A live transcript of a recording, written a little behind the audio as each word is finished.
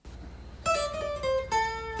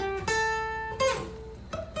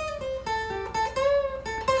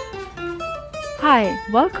Hi,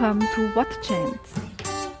 welcome to What Chance.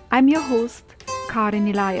 I'm your host, Karin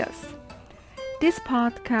Elias. This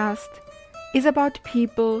podcast is about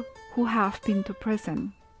people who have been to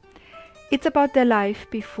prison. It's about their life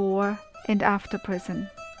before and after prison.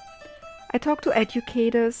 I talk to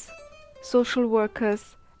educators, social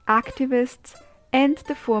workers, activists, and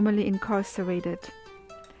the formerly incarcerated.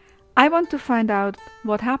 I want to find out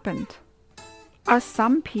what happened. Are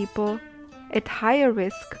some people at higher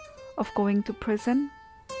risk of going to prison?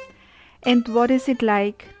 And what is it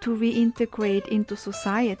like to reintegrate into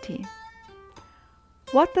society?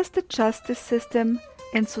 What does the justice system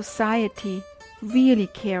and society really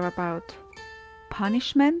care about?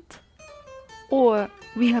 Punishment or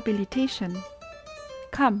rehabilitation?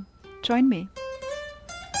 Come, join me.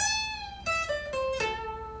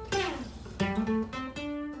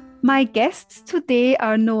 My guests today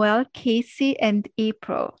are Noelle, Casey, and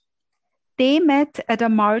April. They met at a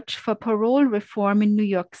march for parole reform in New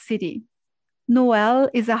York City. Noelle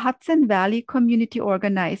is a Hudson Valley community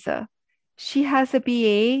organizer. She has a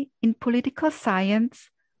BA in political science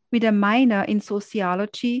with a minor in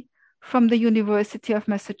sociology from the University of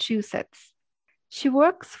Massachusetts. She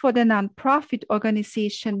works for the nonprofit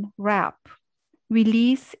organization RAP,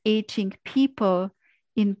 Release Aging People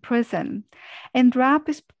in Prison. And RAP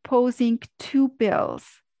is proposing two bills,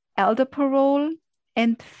 elder parole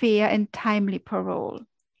and fair and timely parole.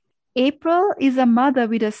 April is a mother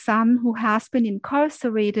with a son who has been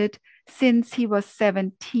incarcerated since he was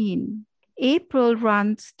 17. April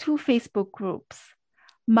runs two Facebook groups,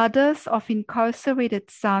 Mothers of Incarcerated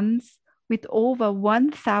Sons with over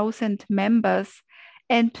 1,000 members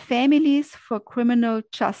and Families for Criminal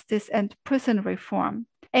Justice and Prison Reform.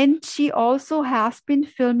 And she also has been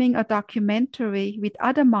filming a documentary with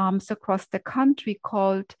other moms across the country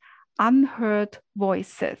called Unheard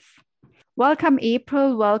Voices. Welcome,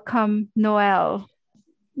 April. Welcome, Noelle.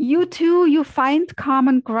 You two, you find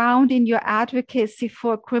common ground in your advocacy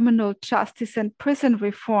for criminal justice and prison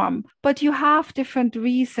reform, but you have different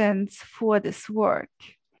reasons for this work.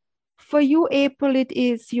 For you, April, it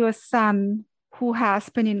is your son who has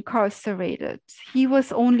been incarcerated. He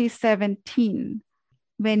was only 17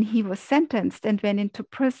 when he was sentenced and went into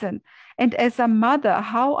prison. And as a mother,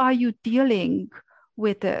 how are you dealing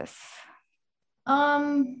with this?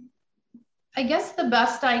 I guess the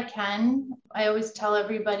best I can. I always tell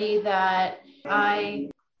everybody that I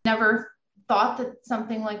never thought that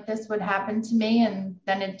something like this would happen to me, and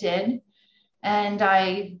then it did. And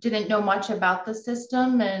I didn't know much about the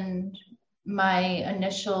system, and my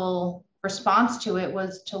initial response to it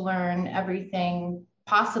was to learn everything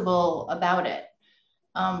possible about it,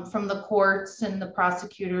 from the courts and the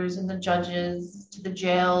prosecutors and the judges to the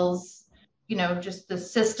jails, just the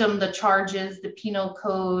system, the charges, the penal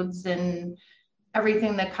codes, and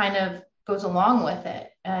everything that kind of goes along with it.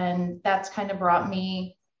 And that's kind of brought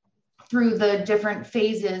me through the different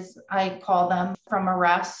phases, I call them, from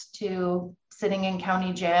arrest to sitting in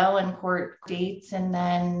county jail and court dates, and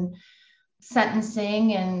then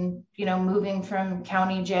sentencing and, moving from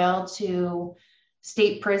county jail to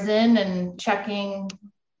state prison and checking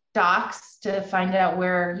docs to find out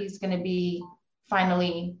where he's going to be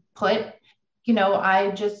finally put.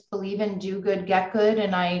 I just believe in do good, get good.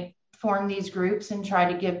 And I form these groups and try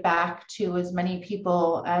to give back to as many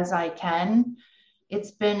people as I can.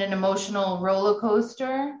 It's been an emotional roller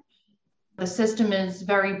coaster. The system is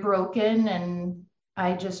very broken, and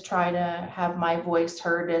I just try to have my voice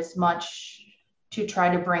heard as much to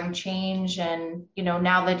try to bring change. And,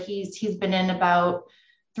 now that he's been in about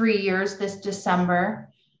 3 years this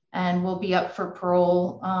December, and will be up for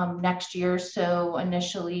parole next year. So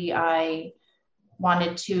initially I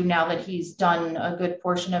wanted to, now that he's done a good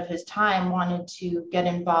portion of his time, wanted to get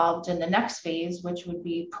involved in the next phase, which would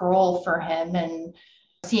be parole for him, and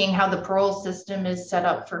seeing how the parole system is set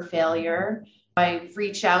up for failure. I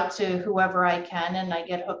reach out to whoever I can, and I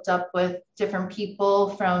get hooked up with different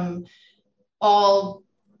people from all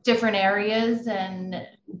different areas. And,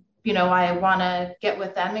 I want to get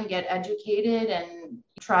with them and get educated and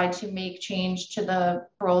try to make change to the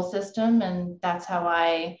parole system. And that's how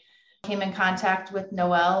I came in contact with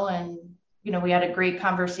Noelle, and we had a great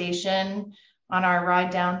conversation on our ride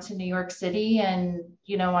down to New York City. And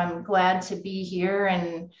I'm glad to be here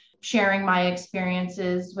and sharing my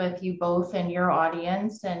experiences with you both and your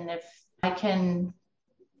audience, and if I can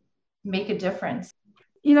make a difference.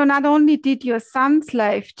 Not only did your son's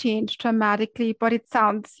life change dramatically, but it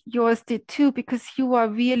sounds yours did too, because you are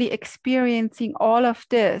really experiencing all of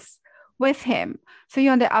this with him. So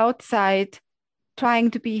you're on the outside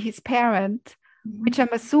trying to be his parent, which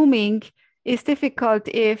I'm assuming is difficult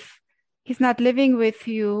if he's not living with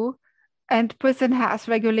you And prison has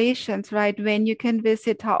regulations, right? When you can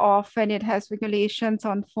visit, how often, it has regulations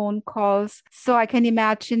on phone calls. So I can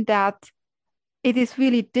imagine that it is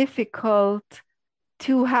really difficult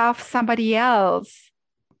to have somebody else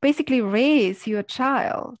basically raise your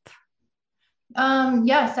child.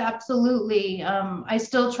 Yes, absolutely. I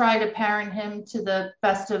still try to parent him to the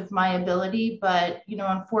best of my ability, but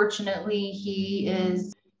unfortunately, he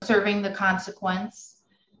is serving the consequence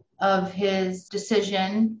of his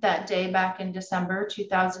decision that day back in December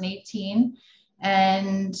 2018.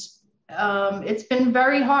 And it's been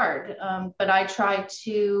very hard, but I try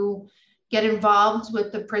to get involved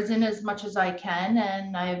with the prison as much as I can.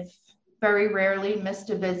 And I've very rarely missed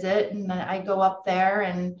a visit. And I go up there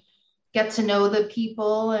and get to know the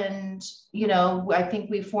people. And, I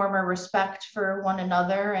think we form a respect for one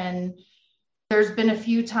another. And there's been a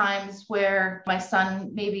few times where my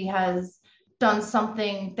son maybe has done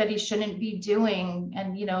something that he shouldn't be doing.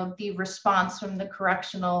 And, the response from the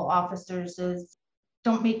correctional officers is,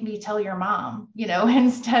 don't make me tell your mom,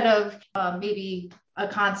 instead of maybe a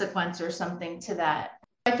consequence or something to that.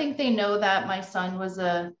 I think they know that my son was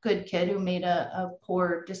a good kid who made a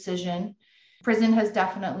poor decision. Prison has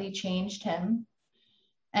definitely changed him.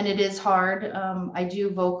 And it is hard. I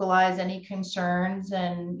do vocalize any concerns.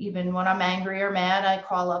 And even when I'm angry or mad, I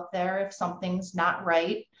call up there if something's not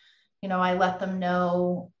right. I let them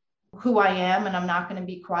know who I am, and I'm not going to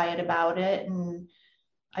be quiet about it. And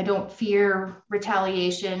I don't fear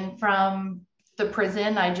retaliation from the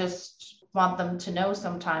prison. I just want them to know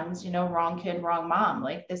sometimes, wrong kid, wrong mom.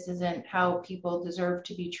 Like, this isn't how people deserve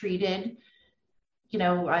to be treated.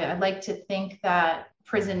 I like to think that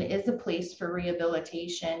prison is a place for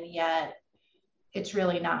rehabilitation, yet it's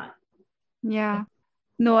really not. Yeah.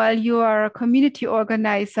 Noel, you are a community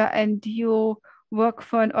organizer and you work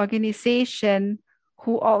for an organization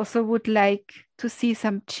who also would like to see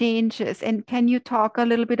some changes. And can you talk a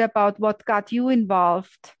little bit about what got you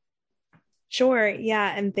involved? Sure.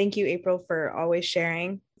 Yeah. And thank you, April, for always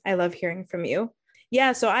sharing. I love hearing from you.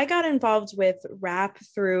 Yeah. So I got involved with RAP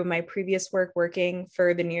through my previous work working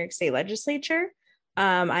for the New York State Legislature.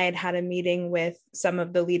 I had had a meeting with some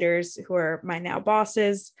of the leaders who are my now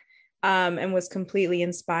bosses, and was completely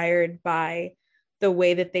inspired by the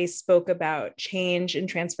way that they spoke about change and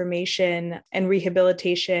transformation and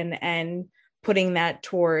rehabilitation, and putting that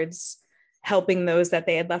towards helping those that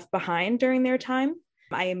they had left behind during their time.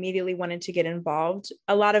 I immediately wanted to get involved.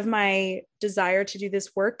 A lot of my desire to do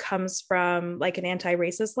this work comes from like an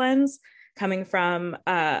anti-racist lens, coming from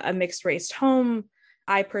a mixed race home.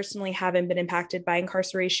 I personally haven't been impacted by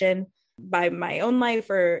incarceration by my own life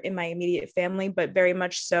or in my immediate family, but very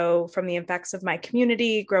much so from the effects of my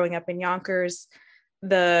community growing up in Yonkers.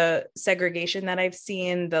 The segregation that I've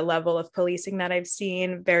seen, the level of policing that I've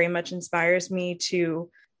seen very much inspires me to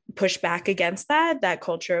push back against that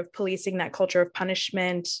culture of policing, that culture of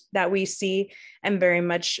punishment that we see, and very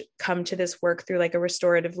much come to this work through like a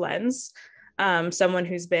restorative lens. Someone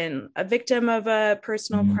who's been a victim of a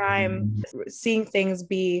personal crime, seeing things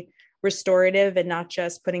be restorative and not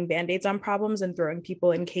just putting band-aids on problems and throwing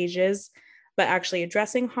people in cages, but actually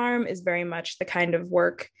addressing harm is very much the kind of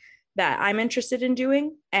work that I'm interested in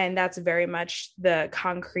doing. And that's very much the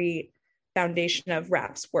concrete foundation of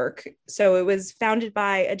RAP's work. So it was founded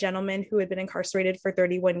by a gentleman who had been incarcerated for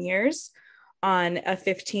 31 years on a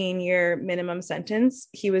 15-year minimum sentence.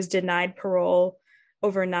 He was denied parole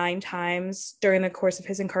over 9 times during the course of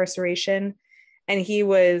his incarceration. And he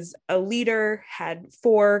was a leader, had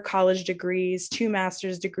 4 college degrees, 2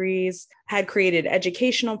 master's degrees, had created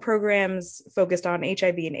educational programs focused on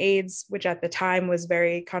HIV and AIDS, which at the time was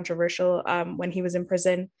very controversial when he was in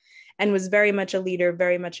prison, and was very much a leader,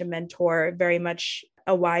 very much a mentor, very much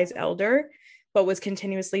a wise elder, but was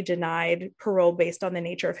continuously denied parole based on the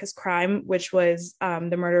nature of his crime, which was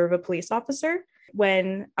the murder of a police officer.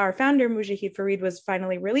 When our founder, Mujahid Farid, was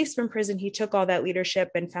finally released from prison, he took all that leadership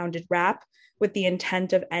and founded RAP with the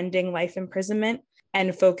intent of ending life imprisonment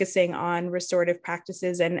and focusing on restorative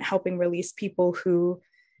practices and helping release people who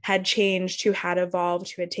had changed, who had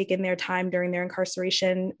evolved, who had taken their time during their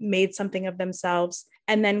incarceration, made something of themselves,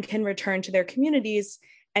 and then can return to their communities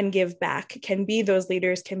and give back, can be those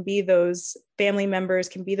leaders, can be those family members,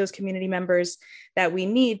 can be those community members that we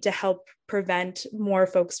need to help prevent more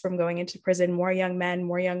folks from going into prison, more young men,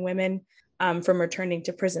 more young women from returning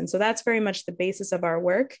to prison. So that's very much the basis of our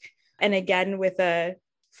work. And again, with a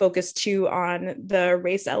focus too on the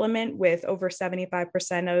race element, with over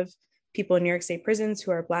 75% of people in New York State prisons who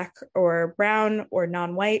are Black or brown or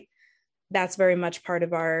non-white. That's very much part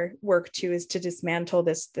of our work too, is to dismantle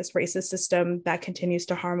this racist system that continues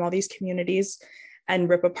to harm all these communities and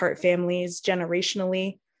rip apart families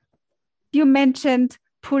generationally. You mentioned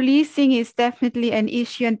policing is definitely an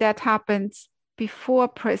issue, and that happens before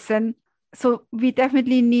prison. So we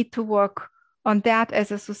definitely need to work on that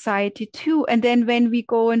as a society too. And then when we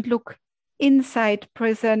go and look inside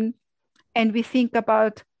prison and we think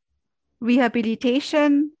about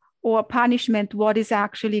rehabilitation or punishment, what is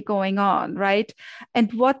actually going on, right?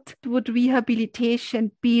 And what would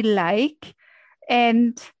rehabilitation be like?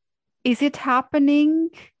 And is it happening?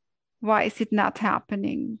 Why is it not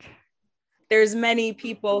happening? There's many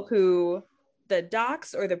people who the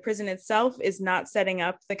docks or the prison itself is not setting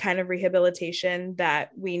up the kind of rehabilitation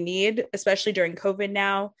that we need, especially during COVID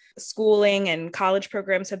now. Schooling and college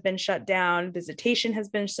programs have been shut down. Visitation has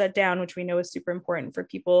been shut down, which we know is super important for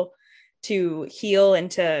people to heal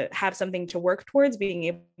and to have something to work towards, being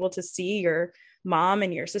able to see your mom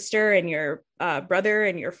and your sister and your brother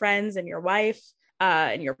and your friends and your wife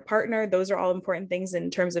and your partner. Those are all important things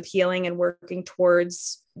in terms of healing and working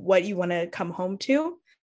towards what you want to come home to.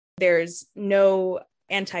 There's no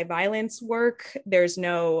anti-violence work. There's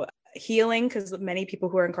no healing, because many people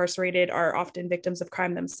who are incarcerated are often victims of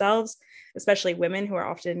crime themselves, especially women who are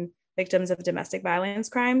often victims of domestic violence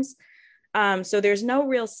crimes. So there's no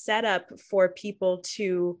real setup for people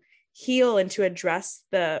to heal and to address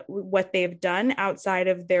what they've done outside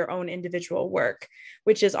of their own individual work,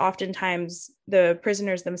 which is oftentimes the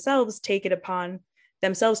prisoners themselves take it upon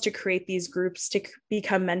themselves to create these groups, to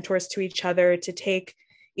become mentors to each other, to take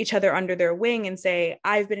each other under their wing and say,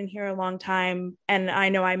 I've been in here a long time and I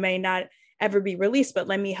know I may not ever be released, but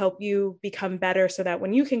let me help you become better so that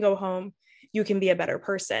when you can go home, you can be a better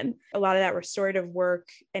person. A lot of that restorative work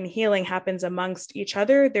and healing happens amongst each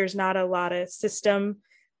other. There's not a lot of system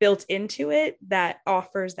built into it that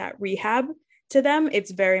offers that rehab to them.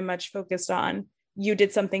 It's very much focused on, you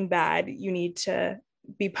did something bad, you need to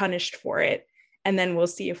be punished for it, and then we'll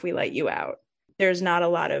see if we let you out. There's not a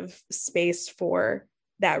lot of space for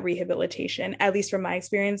that rehabilitation, at least from my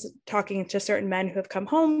experience talking to certain men who have come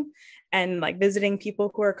home and like visiting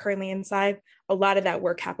people who are currently inside. A lot of that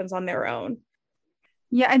work happens on their own.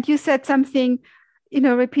 Yeah, and you said something,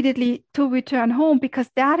 repeatedly, to return home, because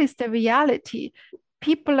that is the reality.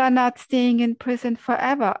 People are not staying in prison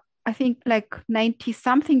forever. I think like 90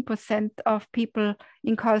 something percent of people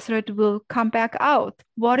incarcerated will come back out.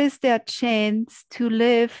 What is their chance to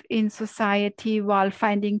live in society while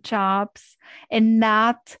finding jobs and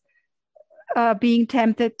not being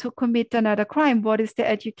tempted to commit another crime? What is their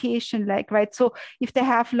education like, right? So if they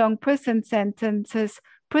have long prison sentences,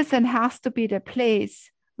 prison has to be the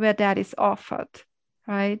place where that is offered,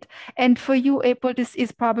 right? And for you, April, this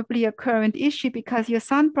is probably a current issue because your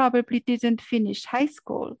son probably didn't finish high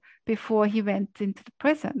school before he went into the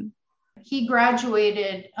prison. He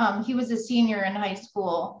graduated, he was a senior in high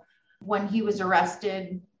school when he was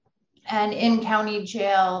arrested, and in county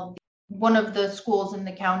jail, one of the schools in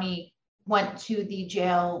the county went to the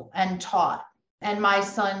jail and taught. And my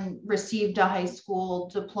son received a high school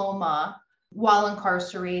diploma while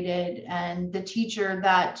incarcerated, and the teacher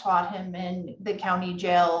that taught him in the county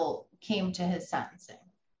jail came to his sentencing.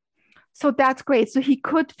 So that's great. So he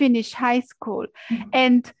could finish high school. Mm-hmm.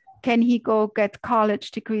 And can he go get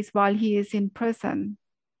college degrees while he is in prison?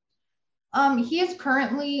 He is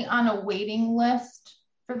currently on a waiting list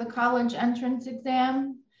for the college entrance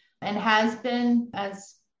exam and has been,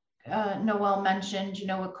 as Noelle mentioned,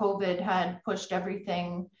 with COVID had pushed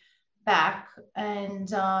everything back. And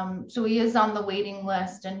so he is on the waiting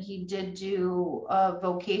list, and he did do a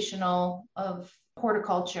vocational of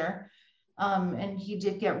horticulture. And he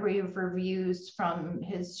did get rave reviews from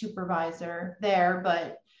his supervisor there,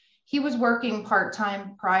 but he was working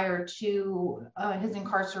part-time prior to his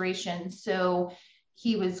incarceration. So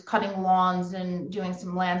he was cutting lawns and doing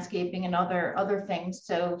some landscaping and other things.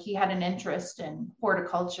 So he had an interest in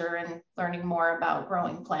horticulture and learning more about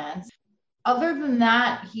growing plants. Other than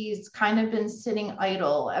that, he's kind of been sitting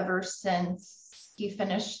idle ever since he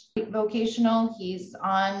finished vocational. He's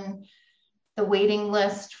on the waiting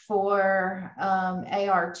list for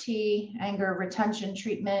ART, anger retention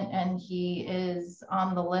treatment, and he is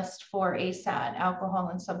on the list for ASAT, alcohol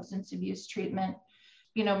and substance abuse treatment.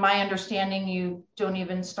 My understanding, you don't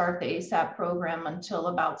even start the ASAP program until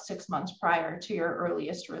about 6 months prior to your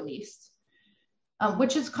earliest release,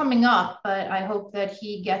 which is coming up, but I hope that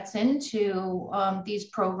he gets into these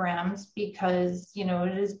programs because,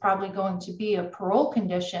 it is probably going to be a parole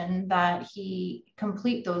condition that he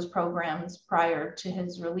complete those programs prior to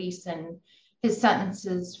his release, and his sentence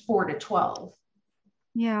is 4 to 12.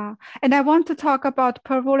 Yeah, and I want to talk about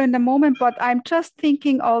parole in a moment, but I'm just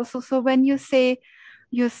thinking also, so when you say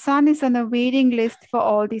your son is on a waiting list for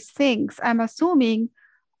all these things, I'm assuming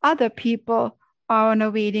other people are on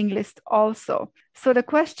a waiting list also. So the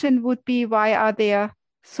question would be, why are there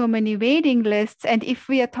so many waiting lists? And if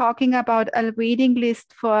we are talking about a waiting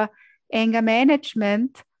list for anger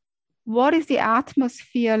management, what is the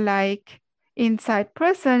atmosphere like inside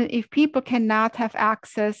prison if people cannot have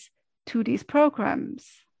access to these programs?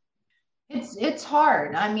 It's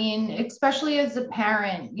hard. I mean, especially as a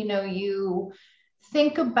parent, you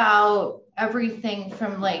think about everything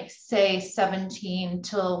from like say 17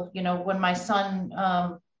 till, when my son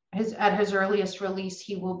at his earliest release,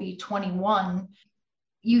 he will be 21.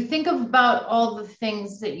 You think about all the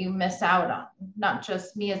things that you miss out on, not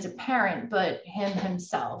just me as a parent, but him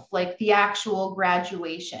himself, like the actual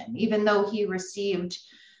graduation. Even though he received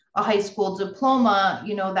a high school diploma,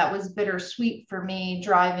 that was bittersweet for me,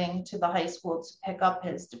 driving to the high school to pick up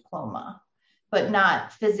his diploma, but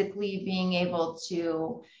not physically being able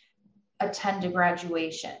to attend a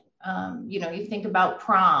graduation. You think about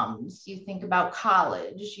proms, you think about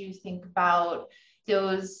college, you think about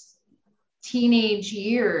those teenage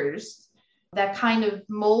years that kind of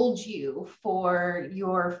mold you for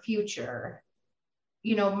your future.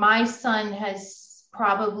 My son has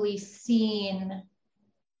probably seen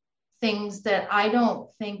things that I don't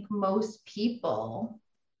think most people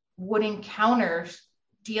would encounter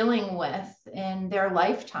dealing with in their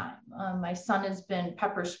lifetime. My son has been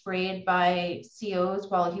pepper sprayed by COs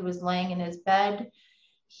while he was laying in his bed.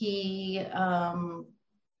 He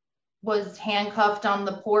was handcuffed on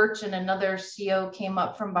the porch and another CO came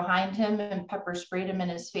up from behind him and pepper sprayed him in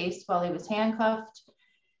his face while he was handcuffed.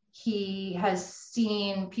 He has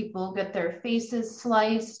seen people get their faces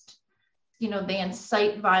sliced. They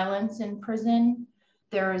incite violence in prison.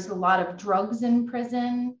 There is a lot of drugs in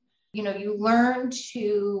prison. You learn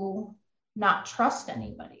to not trust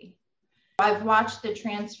anybody. I've watched the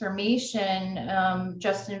transformation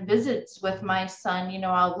just in visits with my son.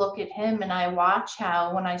 I'll look at him and I watch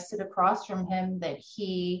how when I sit across from him that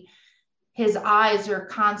his eyes are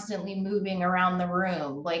constantly moving around the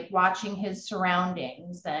room, like watching his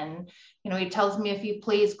surroundings. And, he tells me if he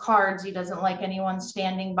plays cards, he doesn't like anyone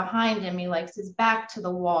standing behind him. He likes his back to the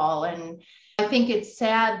wall. And I think it's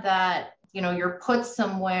sad that, you're put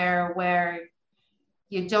somewhere where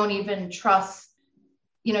you don't even trust.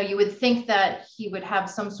 You would think that he would have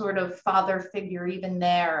some sort of father figure even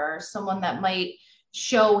there, or someone that might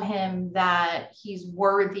show him that he's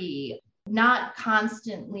worthy, not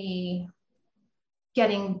constantly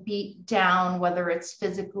getting beat down, whether it's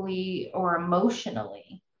physically or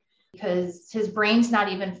emotionally, because his brain's not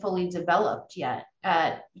even fully developed yet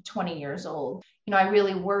at 20 years old. I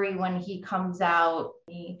really worry when he comes out,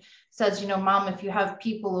 he says, Mom, if you have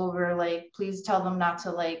people over, like, please tell them not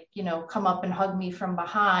to come up and hug me from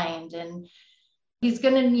behind. And he's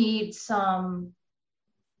going to need some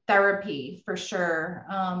therapy for sure.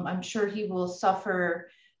 I'm sure he will suffer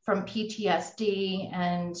from PTSD.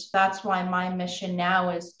 And that's why my mission now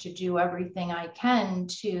is to do everything I can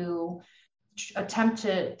to attempt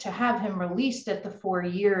to have him released at the 4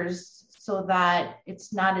 years so that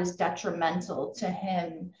it's not as detrimental to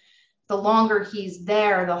him. The longer he's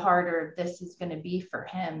there, the harder this is going to be for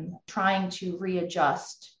him, trying to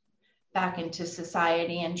readjust back into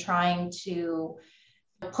society and trying to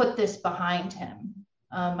put this behind him.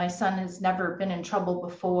 My son has never been in trouble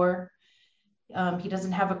before. He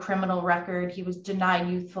doesn't have a criminal record. He was denied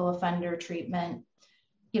youthful offender treatment.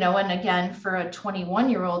 And again, for a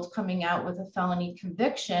 21-year-old coming out with a felony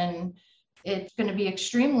conviction, it's going to be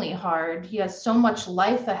extremely hard. He has so much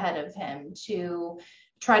life ahead of him to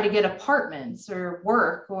try to get apartments or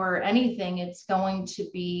work or anything. It's going to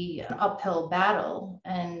be an uphill battle.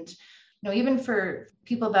 And, even for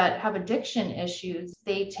people that have addiction issues,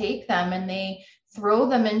 they take them and they throw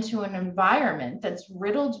them into an environment that's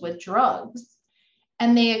riddled with drugs.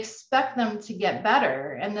 And they expect them to get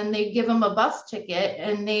better. And then they give them a bus ticket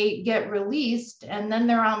and they get released. And then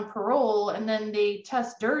they're on parole and then they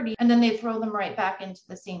test dirty and then they throw them right back into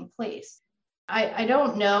the same place. I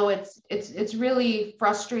don't know. It's really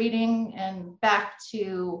frustrating. And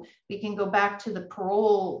we can go back to the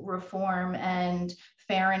parole reform and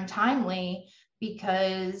fair and timely,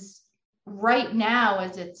 because right now,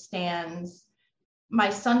 as it stands, my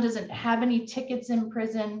son doesn't have any tickets in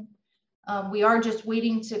prison. We are just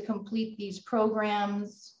waiting to complete these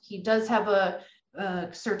programs. He does have a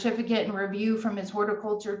certificate in review from his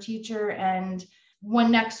horticulture teacher. And when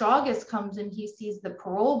next August comes and he sees the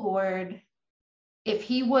parole board, if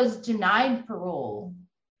he was denied parole,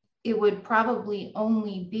 it would probably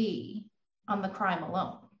only be on the crime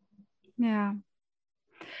alone. Yeah.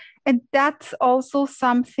 And that's also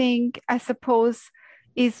something, I suppose,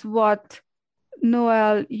 is what,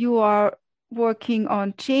 Noelle, you are working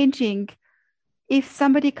on changing if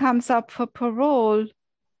somebody comes up for parole,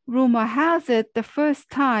 rumor has it the first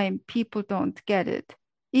time people don't get it.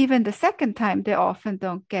 Even the second time, they often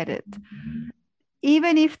don't get it.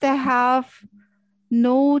 Even if they have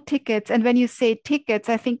no tickets, and when you say tickets,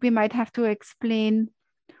 I think we might have to explain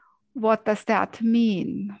what does that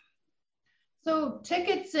mean. So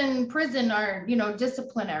tickets in prison are,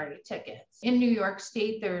 disciplinary tickets. In New York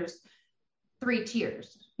State, there's 3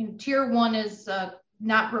 tiers. Tier 1 is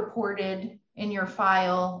not reported in your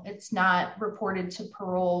file. It's not reported to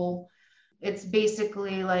parole. It's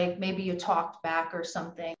basically like maybe you talked back or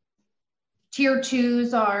something. Tier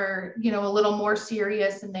 2s are, a little more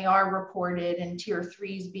serious and they are reported, and tier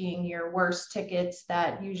 3s being your worst tickets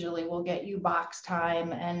that usually will get you box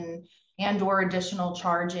time and or additional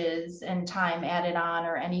charges and time added on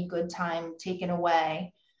or any good time taken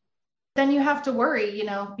away. Then you have to worry,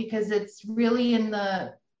 because it's really in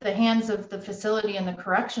the hands of the facility and the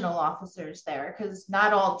correctional officers there, because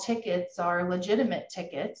not all tickets are legitimate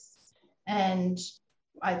tickets. And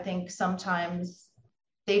I think sometimes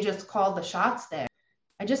they just call the shots there.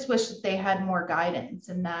 I just wish that they had more guidance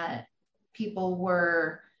and that people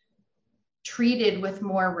were treated with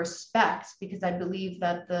more respect, because I believe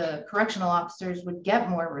that the correctional officers would get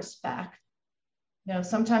more respect.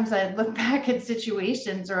 Sometimes I look back at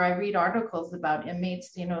situations or I read articles about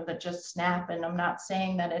inmates, that just snap. And I'm not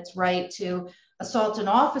saying that it's right to assault an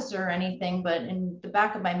officer or anything, but in the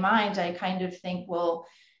back of my mind, I kind of think, well,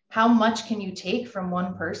 how much can you take from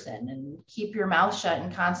one person and keep your mouth shut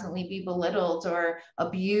and constantly be belittled or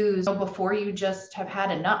abused before you just have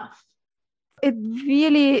had enough? It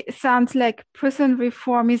really sounds like prison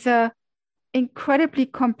reform is a incredibly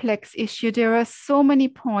complex issue. There are so many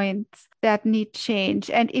points that need change.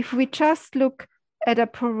 And if we just look at a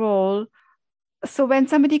parole, so when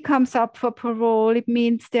somebody comes up for parole, it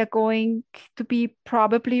means they're going to be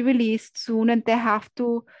probably released soon and they have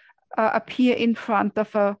to appear in front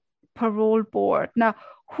of a parole board. Now,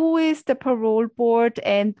 who is the parole board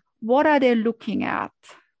and what are they looking at?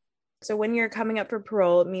 So when you're coming up for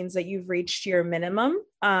parole, it means that you've reached your minimum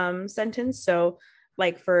sentence. So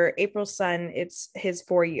like for April's son, it's his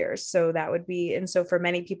 4 years. So that would be, and so for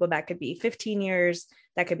many people, that could be 15 years,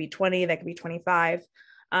 that could be 20, that could be 25.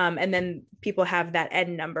 And then people have that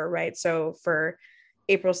end number, right? So for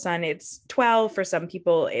April's son, it's 12. For some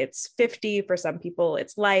people, it's 50. For some people,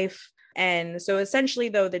 it's life. And so essentially,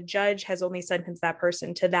 though, the judge has only sentenced that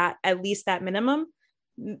person to that, at least that minimum,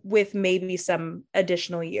 with maybe some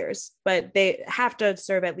additional years, but they have to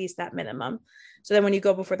serve at least that minimum. So then when you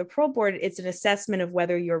go before the parole board, it's an assessment of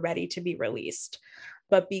whether you're ready to be released.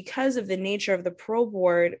 But because of the nature of the parole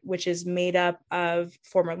board, which is made up of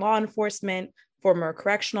former law enforcement, former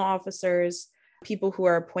correctional officers, people who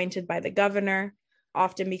are appointed by the governor,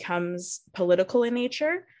 often becomes political in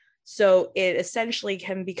nature. So it essentially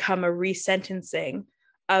can become a resentencing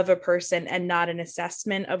of a person and not an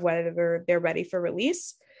assessment of whether they're ready for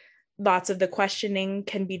release. Lots of the questioning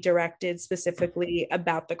can be directed specifically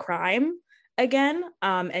about the crime again,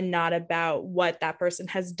 and not about what that person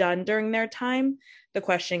has done during their time. The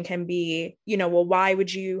question can be, well, why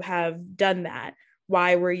would you have done that?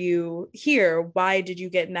 Why were you here? Why did you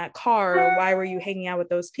get in that car? Why were you hanging out with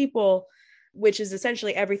those people? Which is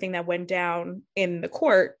essentially everything that went down in the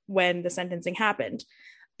court when the sentencing happened.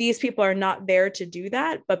 These people are not there to do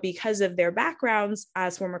that, but because of their backgrounds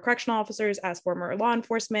as former correctional officers, as former law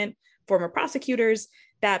enforcement, former prosecutors,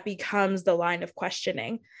 that becomes the line of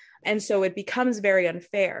questioning. And so it becomes very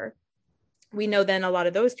unfair. We know then a lot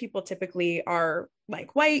of those people typically are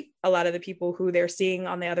like white. A lot of the people who they're seeing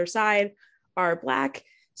on the other side are Black.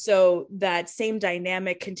 So that same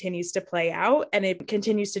dynamic continues to play out, and it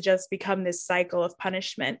continues to just become this cycle of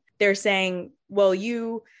punishment. They're saying, well,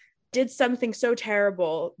 you did something so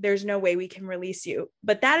terrible, there's no way we can release you.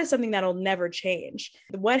 But that is something that'll never change.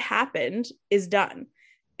 What happened is done.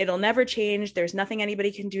 It'll never change. There's nothing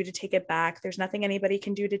anybody can do to take it back. There's nothing anybody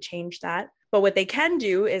can do to change that. But what they can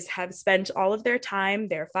do is have spent all of their time,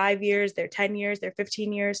 their 5 years, their 10 years, their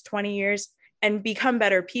 15 years, 20 years, and become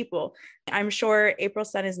better people. I'm sure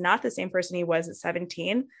April's son is not the same person he was at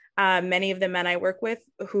 17. Many of the men I work with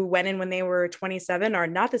who went in when they were 27 are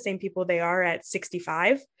not the same people they are at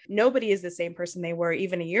 65. Nobody is the same person they were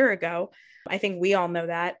even a year ago. I think we all know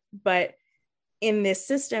that. But in this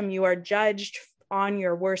system, you are judged on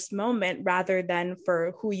your worst moment rather than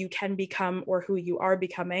for who you can become or who you are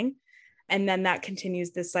becoming. And then that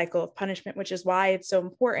continues this cycle of punishment, which is why it's so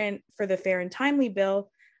important for the Fair and Timely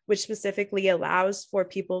Bill, which specifically allows for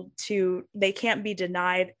people they can't be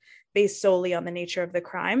denied based solely on the nature of the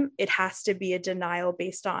crime. It has to be a denial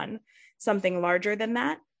based on something larger than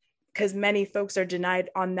that. because many folks are denied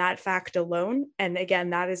on that fact alone. And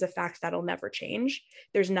again, that is a fact that'll never change.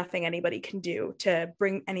 There's nothing anybody can do to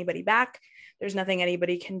bring anybody back. There's nothing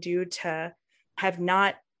anybody can do to have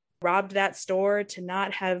not robbed that store, to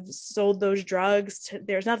not have sold those drugs.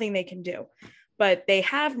 There's nothing they can do. But they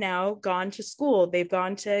have now gone to school. They've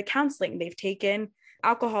gone to counseling. They've taken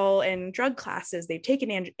alcohol and drug classes. They've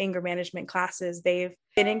taken anger management classes. They've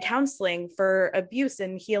been in counseling for abuse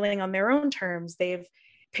and healing on their own terms. They've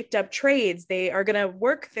picked up trades. They are going to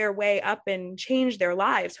work their way up and change their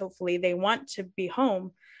lives. Hopefully, they want to be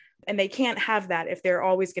home, and they can't have that if they're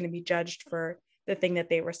always going to be judged for the thing that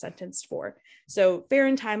they were sentenced for. So Fair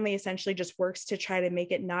and Timely essentially just works to try to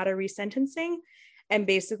make it not a resentencing, and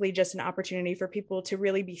basically just an opportunity for people to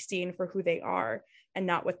really be seen for who they are and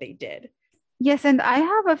not what they did. Yes, and I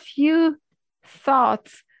have a few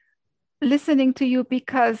thoughts listening to you,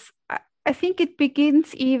 because I think it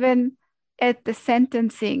begins even at the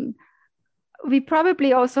sentencing. We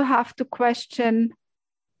probably also have to question,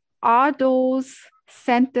 are those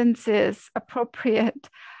sentences appropriate?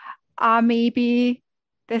 Are maybe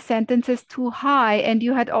the sentences too high? And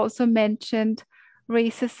you had also mentioned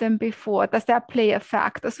racism before. Does that play a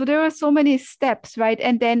factor? So there are so many steps, right?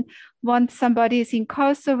 And then once somebody is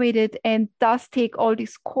incarcerated and does take all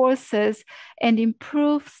these courses and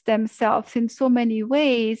improves themselves in so many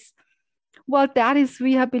ways, well, that is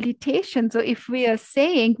rehabilitation. So if we are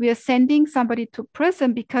saying we are sending somebody to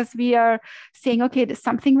prison because we are saying, okay,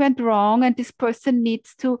 something went wrong and this person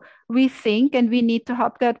needs to rethink and we need to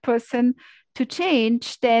help that person to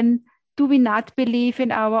change, then do we not believe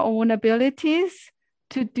in our own abilities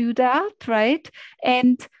to do that, right?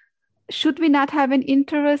 And should we not have an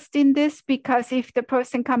interest in this? Because if the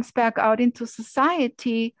person comes back out into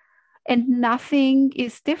society and nothing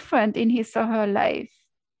is different in his or her life,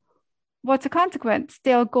 what's the consequence?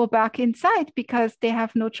 They'll go back inside because they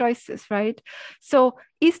have no choices, right? So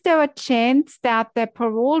is there a chance that the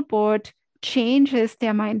parole board changes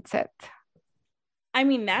their mindset? I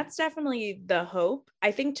mean, that's definitely the hope.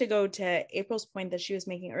 I think, to go to April's point that she was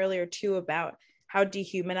making earlier too, about how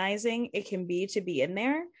dehumanizing it can be to be in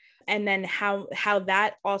there, and then how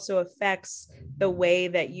that also affects the way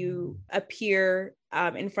that you appear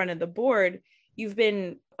in front of the board. You've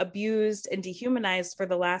been abused and dehumanized for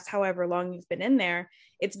the last however long you've been in there.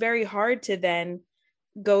 It's very hard to then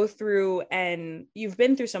go through, and you've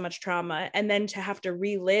been through so much trauma, and then to have to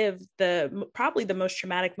relive probably the most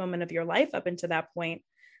traumatic moment of your life up until that point,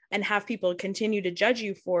 and have people continue to judge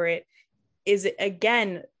you for it, is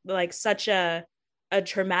again like such a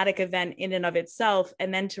traumatic event in and of itself.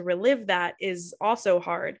 And then to relive that is also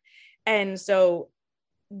hard. And so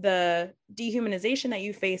the dehumanization that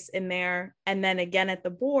you face in there, and then again at the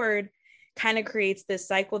board, kind of creates this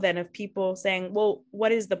cycle then of people saying, well,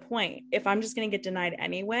 what is the point? If I'm just going to get denied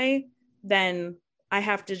anyway, then I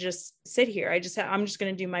have to just sit here. I'm just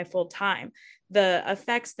going to do my full time. The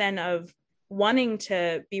effects then of wanting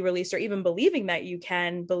to be released, or even believing that you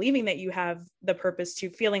have the purpose to,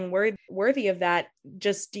 feeling worthy of that,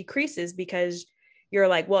 just decreases, because you're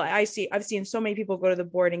like, well, I've seen so many people go to the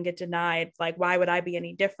board and get denied. Like, why would I be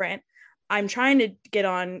any different? I'm trying to get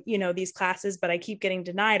on, these classes, but I keep getting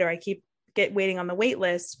denied, or I keep waiting on the wait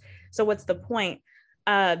list. So what's the point?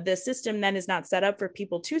 The system then is not set up for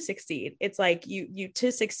people to succeed. It's like you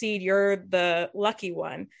to succeed, you're the lucky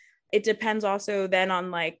one. It depends also then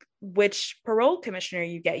on like which parole commissioner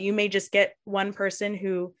you get. You may just get one person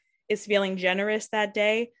who is feeling generous that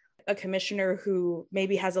day, a commissioner who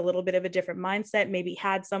maybe has a little bit of a different mindset, maybe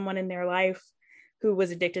had someone in their life who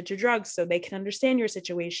was addicted to drugs so they can understand your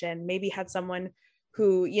situation, maybe had someone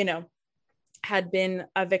who, had been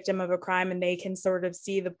a victim of a crime and they can sort of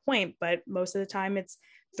see the point. But most of the time it's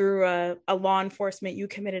through a law enforcement, you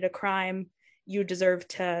committed a crime, you deserve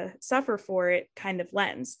to suffer for it kind of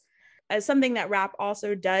lens. As something that RAP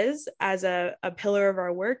also does as a pillar of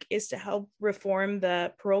our work is to help reform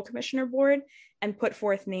the parole commissioner board and put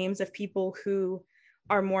forth names of people who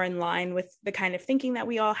are more in line with the kind of thinking that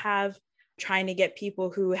we all have, trying to get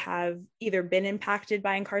people who have either been impacted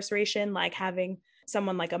by incarceration, like having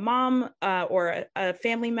someone like a mom or a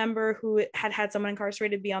family member who had someone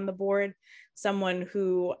incarcerated be on the board, someone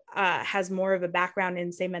who has more of a background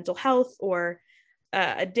in, say, mental health or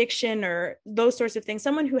addiction or those sorts of things,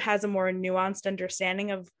 someone who has a more nuanced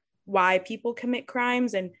understanding of why people commit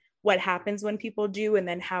crimes and what happens when people do, and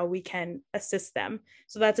then how we can assist them.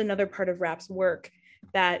 So that's another part of RAP's work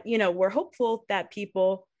that, we're hopeful that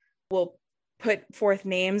people will put forth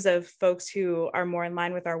names of folks who are more in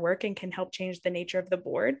line with our work and can help change the nature of the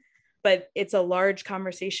board. But it's a large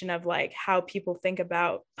conversation of like how people think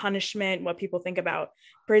about punishment, what people think about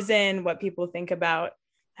prison, what people think about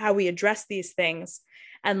how we address these things.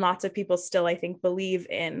 And lots of people still, I think, believe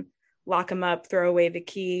in lock them up, throw away the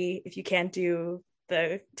key. If you can't do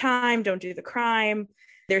the time, don't do the crime.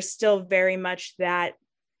 There's still very much that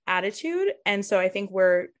attitude. And so I think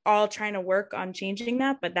we're all trying to work on changing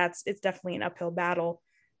that, but it's definitely an uphill battle.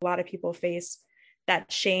 A lot of people face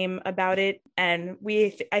that shame about it. And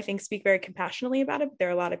I think, speak very compassionately about it. But there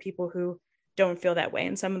are a lot of people who don't feel that way.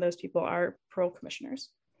 And some of those people are parole commissioners.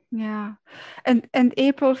 Yeah. And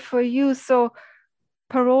April, for you, so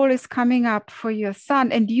parole is coming up for your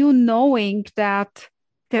son, and you knowing that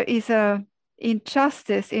there is a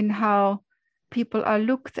injustice in how people are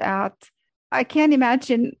looked at. I can't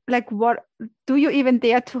imagine, like, what do you even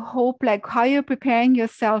dare to hope, like how you're preparing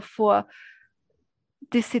yourself for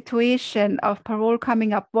this situation of parole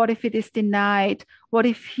coming up? What if it is denied? What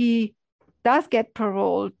if he does get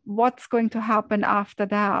paroled? What's going to happen after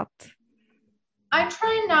that? I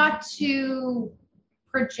try not to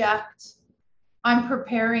project. I'm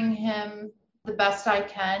preparing him the best I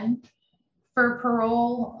can for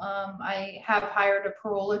parole. I have hired a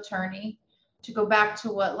parole attorney. To go back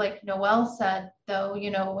to what like Noelle said, though,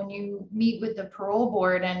 you know, when you meet with the parole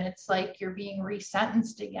board and it's like you're being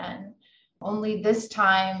resentenced again, only this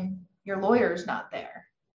time your lawyer's not there.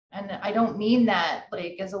 And I don't mean that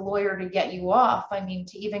like as a lawyer to get you off. I mean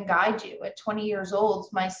to even guide you. At 20 years old,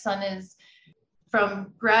 my son is,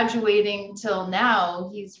 from graduating till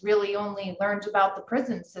now, he's really only learned about the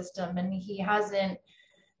prison system, and he hasn't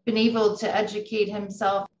been able to educate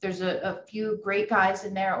himself. There's a few great guys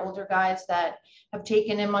in there, older guys that have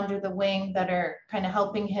taken him under the wing that are kind of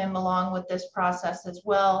helping him along with this process as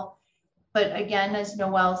well. But again, as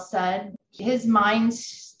Noelle said, his mind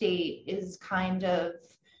state is kind of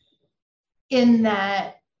in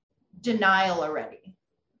that denial already,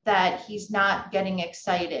 that he's not getting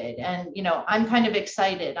excited. And, you know, I'm kind of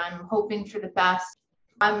excited. I'm hoping for the best.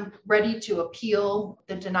 I'm ready to appeal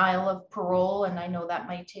the denial of parole. And I know that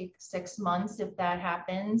might take 6 months if that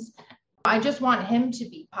happens. I just want him to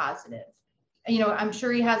be positive. You know, I'm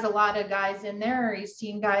sure he has a lot of guys in there. He's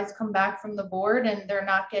seen guys come back from the board and they're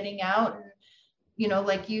not getting out. And, you know,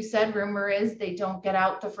 like you said, rumor is they don't get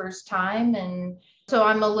out the first time. And so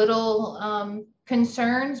I'm a little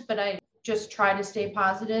concerned, but I just try to stay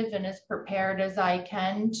positive and as prepared as I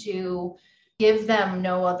can to give them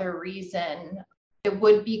no other reason. It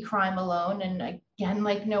would be crime alone. And again,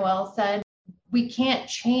 like Noelle said, we can't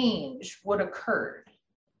change what occurred.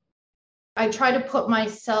 I try to put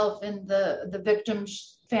myself in the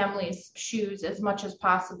victim's family's shoes as much as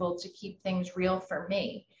possible to keep things real for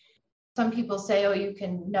me. Some people say, oh, you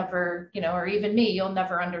can never, you know, or even me, you'll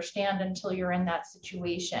never understand until you're in that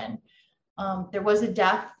situation. There was a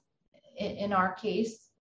death in our case,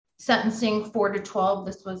 sentencing 4 to 12.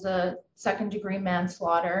 This was a second-degree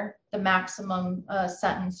manslaughter. The maximum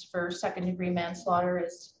sentence for second-degree manslaughter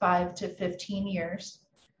is 5 to 15 years.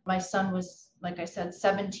 My son was, like I said,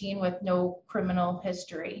 17 with no criminal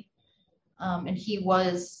history. And he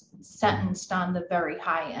was sentenced on the very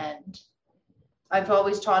high end. I've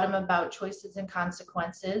always taught him about choices and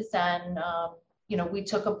consequences. And, you know, we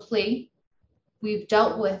took a plea. We've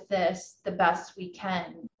dealt with this the best we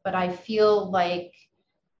can, but I feel like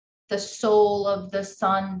the soul of the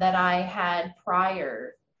son that I had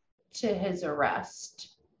prior to his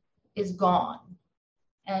arrest is gone.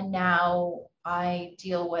 And now I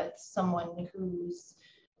deal with someone who's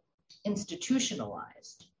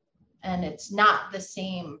institutionalized and it's not the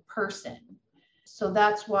same person. So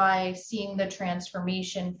that's why seeing the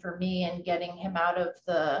transformation for me and getting him out of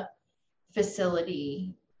the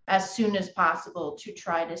facility as soon as possible to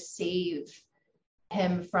try to save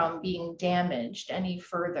him from being damaged any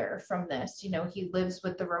further from this. You know, he lives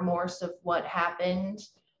with the remorse of what happened.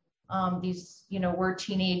 These, you know, were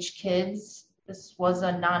teenage kids. This was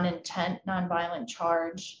a non-intent, non-violent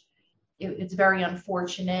charge. It's very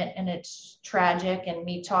unfortunate and it's tragic, and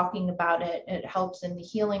me talking about it, it helps in the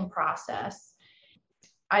healing process.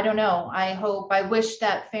 I don't know. I wish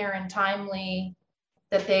that fair and timely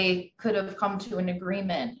that they could have come to an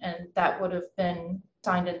agreement and that would have been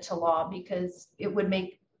signed into law, because it would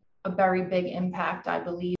make a very big impact, I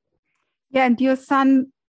believe. Yeah, and your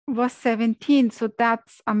son was 17, so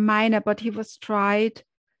that's a minor, but he was tried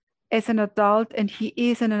as an adult and he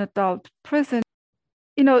is in an adult prison.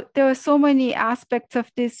 You know, there are so many aspects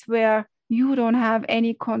of this where you don't have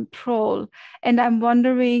any control. And I'm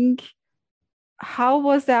wondering, how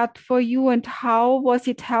was that for you, and how was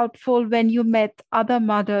it helpful when you met other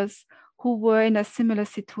mothers who were in a similar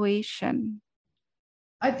situation?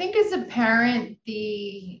 I think as a parent,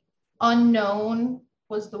 the unknown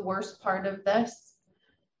was the worst part of this.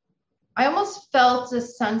 I almost felt a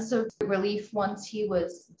sense of relief once he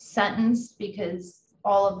was sentenced because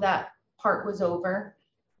all of that part was over.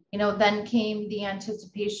 Then came the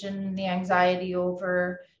anticipation, the anxiety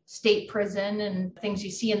over state prison and things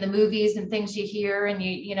you see in the movies and things you hear. And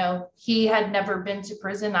he had never been to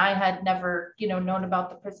prison. I had never, known about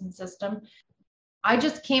the prison system. I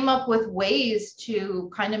just came up with ways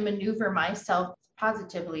to kind of maneuver myself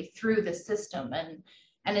positively through the system.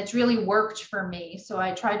 And it's really worked for me. So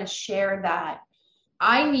I try to share that.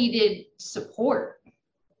 I needed support.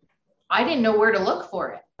 I didn't know where to look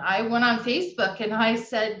for it. I went on Facebook and I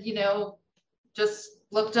said, just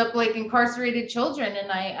looked up like incarcerated children.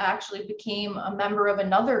 And I actually became a member of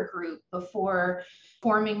another group before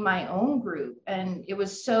forming my own group. And it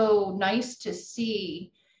was so nice to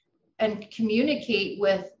see and communicate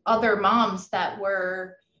with other moms that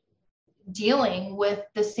were dealing with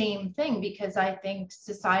the same thing, because I think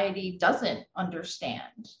society doesn't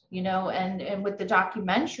understand, and with the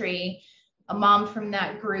documentary, a mom from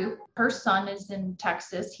that group, her son is in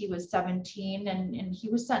Texas. He was 17 and he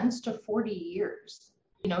was sentenced to 40 years.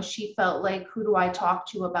 She felt like, who do I talk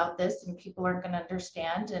to about this? And people aren't going to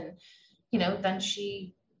understand. And, then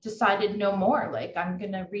she decided no more. Like, I'm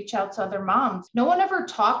going to reach out to other moms. No one ever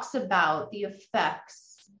talks about the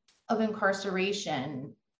effects of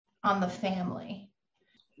incarceration on the family.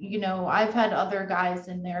 I've had other guys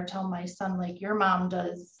in there tell my son, like, your mom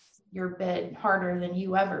does your bit harder than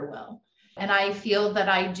you ever will. And I feel that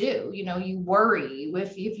I do. You worry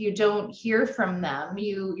if you don't hear from them,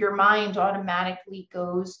 your mind automatically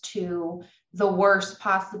goes to the worst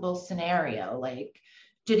possible scenario. Like,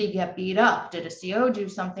 did he get beat up? Did a CO do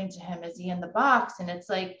something to him? Is he in the box? And it's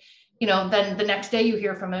like, then the next day you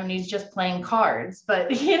hear from him and he's just playing cards. But,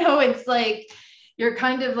 it's like, you're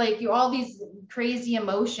kind of like, all these crazy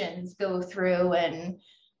emotions go through. And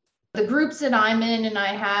the groups that I'm in and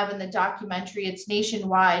I have in the documentary, it's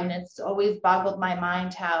nationwide. And it's always boggled my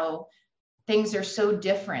mind how things are so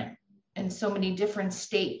different in so many different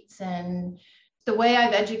states. And the way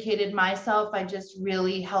I've educated myself, I just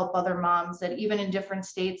really help other moms that even in different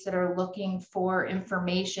states that are looking for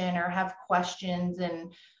information or have questions.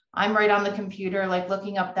 And I'm right on the computer, like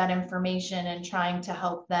looking up that information and trying to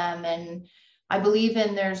help them. And I believe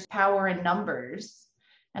there's power in numbers.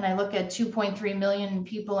 And I look at 2.3 million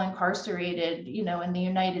people incarcerated, in the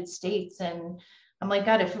United States. And I'm like,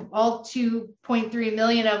 God, if all 2.3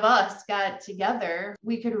 million of us got together,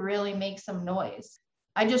 we could really make some noise.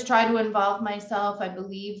 I just try to involve myself. I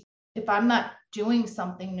believe if I'm not doing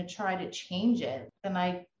something to try to change it, then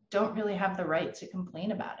I don't really have the right to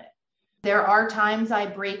complain about it. There are times I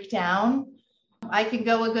break down. I can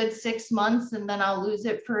go a good 6 months and then I'll lose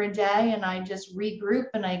it for a day and I just regroup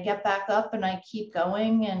and I get back up and I keep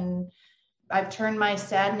going. And I've turned my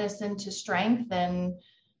sadness into strength. And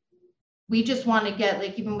we just want to get,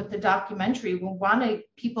 like, even with the documentary, we want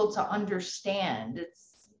people to understand. It's,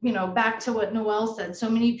 back to what Noelle said. So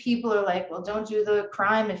many people are like, well, don't do the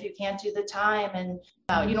crime if you can't do the time.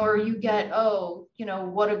 And, or you get,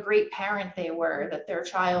 what a great parent they were that their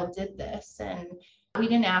child did this. And we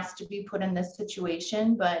didn't ask to be put in this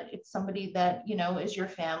situation, but it's somebody that, is your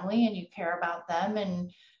family and you care about them and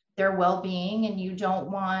their well-being, and you don't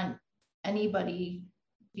want anybody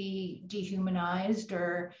be dehumanized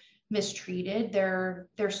or mistreated. They're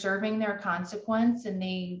serving their consequence, and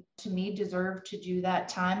they, to me, deserve to do that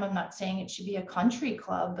time. I'm not saying it should be a country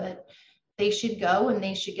club, but they should go and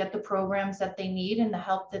they should get the programs that they need and the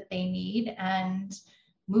help that they need and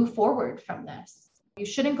move forward from this. You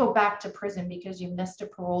shouldn't go back to prison because you missed a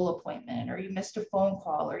parole appointment or you missed a phone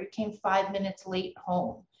call or you came 5 minutes late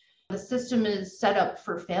home. The system is set up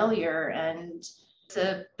for failure, and it's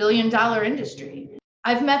a billion-dollar industry.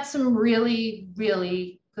 I've met some really,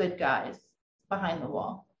 really good guys behind the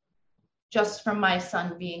wall just from my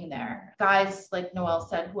son being there. Guys, like Noelle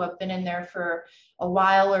said, who have been in there for a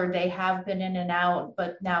while, or they have been in and out,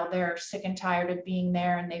 but now they're sick and tired of being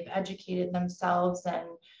there and they've educated themselves. And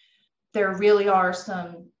there really are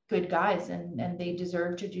some good guys, and they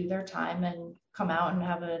deserve to do their time and come out and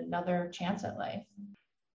have another chance at life.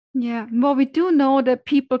 Yeah, well, we do know that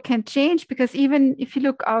people can change, because even if you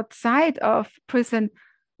look outside of prison,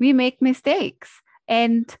 we make mistakes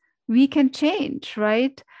and we can change,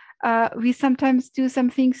 right? We sometimes do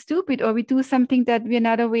something stupid, or we do something that we're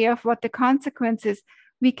not aware of what the consequences.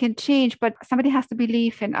 We can change, but somebody has to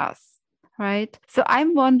believe in us, right? So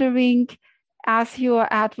I'm wondering, as you are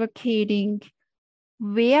advocating,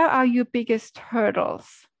 where are your biggest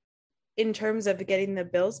hurdles? In terms of getting the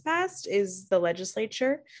bills passed is the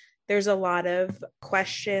legislature. There's a lot of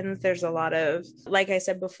questions. There's a lot of, like I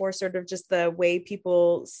said before, sort of just the way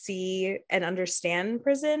people see and understand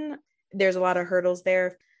prison. There's a lot of hurdles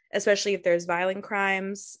there, especially if there's violent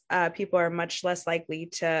crimes. People are much less likely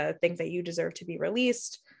to think that you deserve to be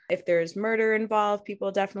released. If there's murder involved,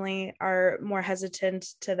 people definitely are more hesitant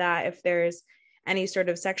to that. If there's any sort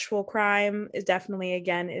of sexual crime, is definitely,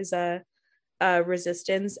 again, is a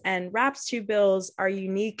resistance. And RAP's two bills are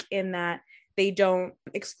unique in that they don't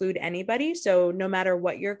exclude anybody. So no matter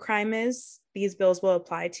what your crime is, these bills will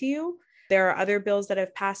apply to you. There are other bills that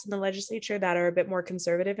have passed in the legislature that are a bit more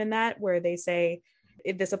conservative in that, where they say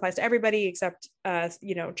if this applies to everybody except,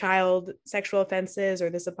 child sexual offenses, or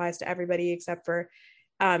this applies to everybody except for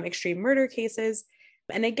extreme murder cases.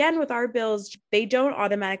 And again, with our bills, they don't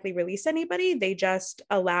automatically release anybody. They just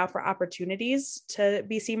allow for opportunities to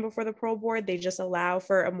be seen before the parole board. They just allow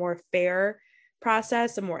for a more fair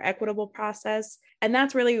process, a more equitable process. And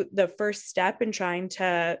that's really the first step in trying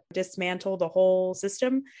to dismantle the whole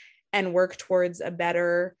system and work towards a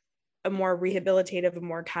better, a more rehabilitative, a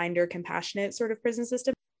more kinder, compassionate sort of prison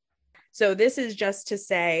system. So this is just to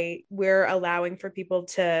say we're allowing for people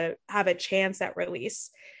to have a chance at release,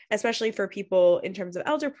 especially for people in terms of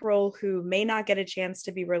elder parole who may not get a chance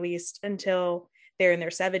to be released until they're in their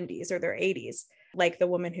 70s or their 80s. Like the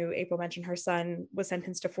woman who April mentioned, her son was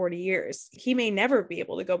sentenced to 40 years. He may never be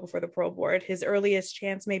able to go before the parole board. His earliest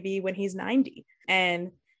chance may be when he's 90.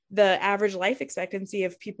 And the average life expectancy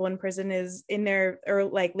of people in prison is in their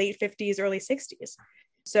late 50s, early 60s.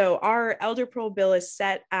 So our elder parole bill is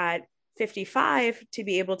set at 55 to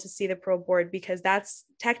be able to see the parole board, because that's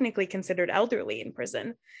technically considered elderly in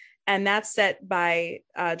prison. And that's set by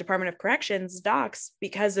Department of Corrections docs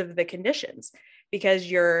because of the conditions,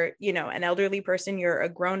 because you're, an elderly person, you're a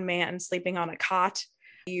grown man sleeping on a cot.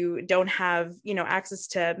 You don't have, access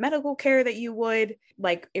to medical care that you would.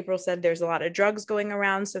 Like April said, there's a lot of drugs going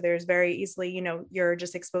around. So there's very easily, you're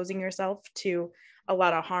just exposing yourself to a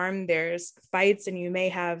lot of harm. There's fights, and you may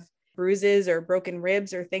have bruises or broken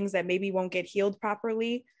ribs or things that maybe won't get healed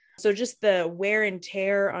properly. So just the wear and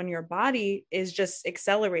tear on your body is just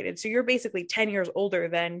accelerated. So you're basically 10 years older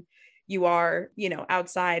than you are,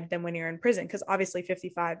 outside than when you're in prison, because obviously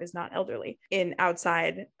 55 is not elderly in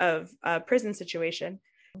outside of a prison situation.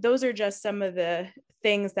 Those are just some of the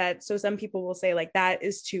things that, so some people will say like that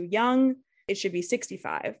is too young, it should be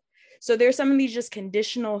 65. So there's some of these just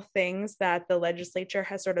conditional things that the legislature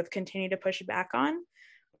has sort of continued to push back on.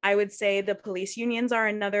 I would say the police unions are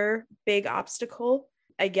another big obstacle.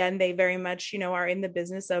 Again, they very much, are in the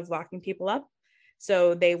business of locking people up.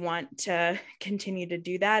 So they want to continue to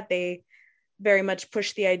do that. They very much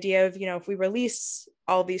push the idea of, if we release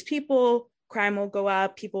all these people, crime will go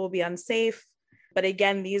up, people will be unsafe. But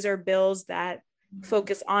again, these are bills that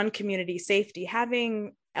focus on community safety.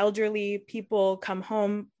 Having elderly people come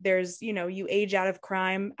home, there's, you age out of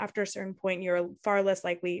crime. After a certain point, you're far less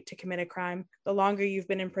likely to commit a crime. The longer you've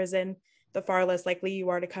been in prison, the far less likely you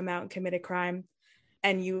are to come out and commit a crime.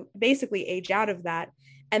 And you basically age out of that.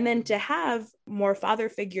 And then to have more father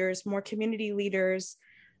figures, more community leaders,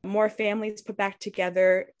 more families put back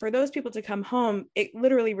together, for those people to come home, it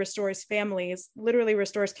literally restores families, literally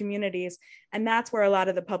restores communities. And that's where a lot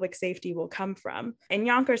of the public safety will come from. In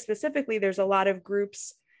Yonkers specifically, there's a lot of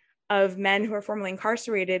groups of men who are formerly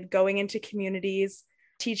incarcerated going into communities,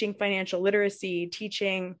 teaching financial literacy,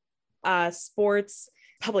 teaching sports,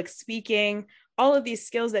 public speaking, all of these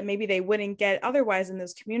skills that maybe they wouldn't get otherwise in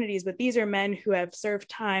those communities. But these are men who have served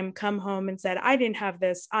time, come home and said, I didn't have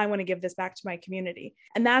this, I want to give this back to my community.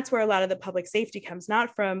 And that's where a lot of the public safety comes,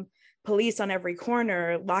 not from police on every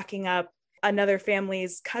corner locking up another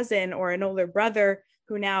family's cousin or an older brother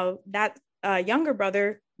who now that younger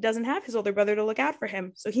brother doesn't have his older brother to look out for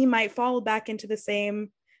him. So he might fall back into the same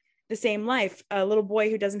life, a little boy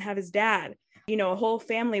who doesn't have his dad. A whole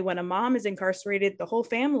family, when a mom is incarcerated, the whole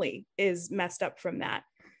family is messed up from that.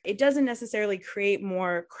 It doesn't necessarily create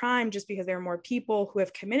more crime just because there are more people who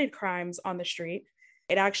have committed crimes on the street.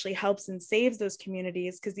 It actually helps and saves those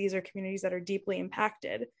communities because these are communities that are deeply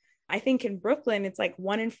impacted. I think in Brooklyn, it's like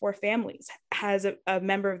 1 in 4 families has a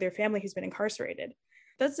member of their family who's been incarcerated.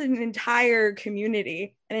 That's an entire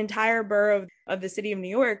community, an entire borough of the city of New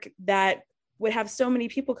York that would have so many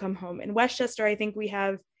people come home. In Westchester, I think we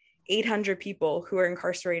have 800 people who are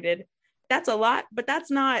incarcerated. That's a lot, but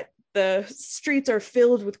that's not the streets are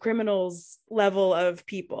filled with criminals level of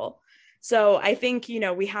people. So I think,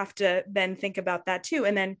 we have to then think about that too.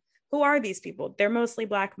 And then who are these people? They're mostly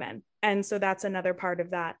Black men. And so that's another part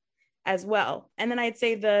of that as well. And then I'd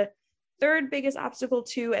say the third biggest obstacle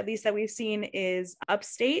too, at least that we've seen, is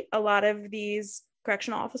upstate. A lot of these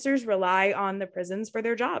correctional officers rely on the prisons for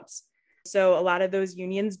their jobs. So a lot of those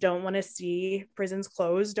unions don't want to see prisons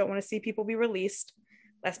closed, don't want to see people be released.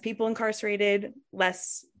 less people incarcerated,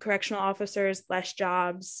 less correctional officers, less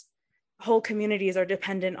jobs. Whole communities are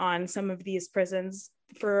dependent on some of these prisons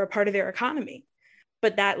for a part of their economy.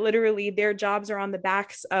 But that literally their jobs are on the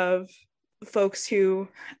backs of folks who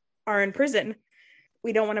are in prison.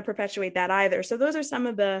 We don't want to perpetuate that either. So those are some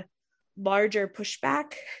of the larger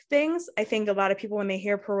pushback things. I think a lot of people, when they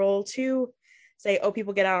hear parole too, say, oh,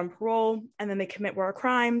 people get out on parole and then they commit more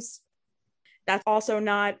crimes. That's also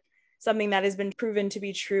not something that has been proven to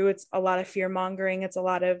be true. It's a lot of fear mongering. It's a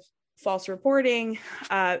lot of false reporting.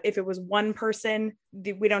 If it was one person,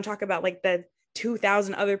 we don't talk about like the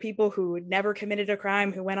 2,000 other people who never committed a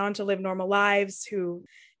crime, who went on to live normal lives, who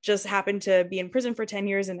just happened to be in prison for 10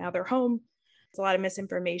 years and now they're home. It's a lot of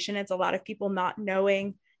misinformation. It's a lot of people not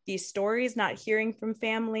knowing these stories, not hearing from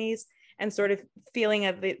families, and sort of feeling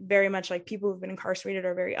of it very much like people who've been incarcerated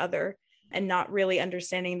are very other, and not really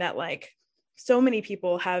understanding that like so many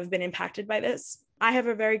people have been impacted by this. I have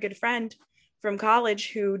a very good friend from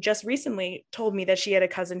college who just recently told me that she had a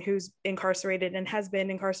cousin who's incarcerated and has been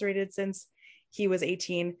incarcerated since he was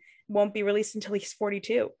 18, won't be released until he's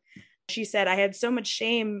 42. She said, I had so much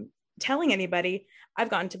shame telling anybody. I've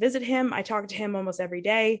gotten to visit him. I talk to him almost every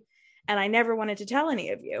day, and I never wanted to tell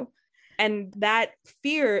any of you. And that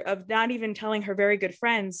fear of not even telling her very good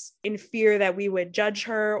friends, in fear that we would judge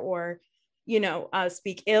her or,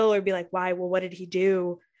 speak ill or be like, why? Well, what did he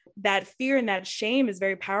do? That fear and that shame is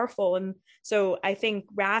very powerful. And so I think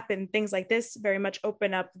rap and things like this very much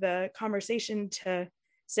open up the conversation to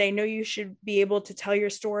say, no, you should be able to tell your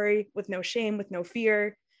story with no shame, with no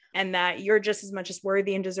fear, and that you're just as much as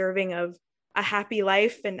worthy and deserving of a happy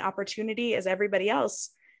life and opportunity as everybody else.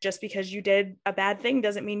 Just because you did a bad thing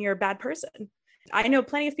doesn't mean you're a bad person. I know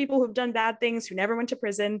plenty of people who've done bad things, who never went to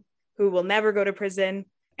prison, who will never go to prison,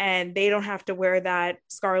 and they don't have to wear that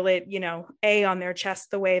scarlet, A on their chest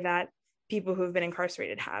the way that people who've been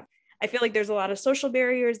incarcerated have. I feel like there's a lot of social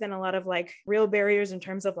barriers and a lot of like real barriers in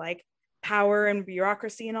terms of like power and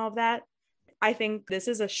bureaucracy and all of that. I think this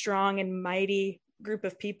is a strong and mighty group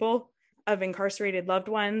of people, of incarcerated loved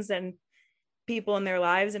ones and people in their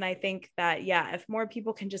lives. And I think that, if more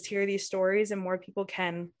people can just hear these stories and more people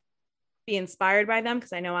can be inspired by them,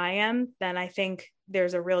 because I know I am, then I think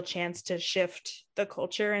there's a real chance to shift the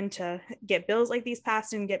culture and to get bills like these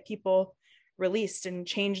passed and get people released and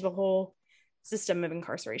change the whole system of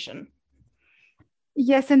incarceration.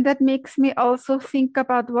 Yes, and that makes me also think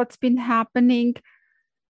about what's been happening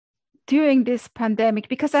during this pandemic,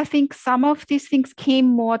 because I think some of these things came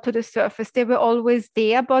more to the surface. They were always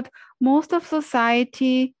there, but most of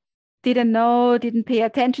society didn't know, didn't pay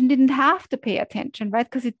attention, didn't have to pay attention, right?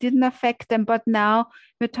 Because it didn't affect them. But now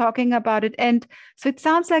we're talking about it. And so it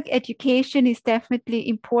sounds like education is definitely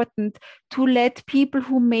important to let people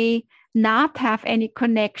who may not have any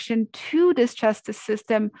connection to this justice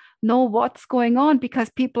system know what's going on, because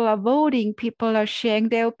people are voting, people are sharing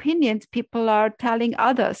their opinions, people are telling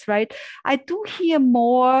others, right? I do hear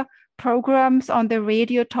more programs on the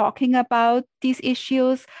radio talking about these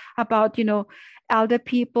issues, about, elder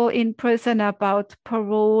people in prison, about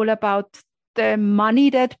parole, about the money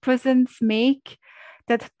that prisons make,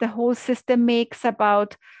 that the whole system makes,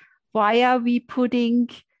 about why are we putting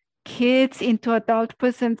kids into adult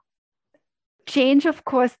prisons. Change, of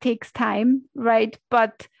course, takes time, right?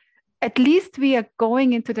 But at least we are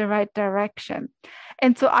going into the right direction.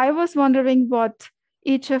 And so I was wondering what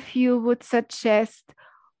each of you would suggest.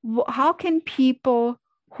 How can people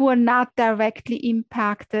who are not directly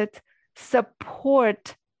impacted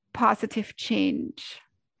support positive change?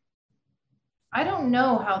 I don't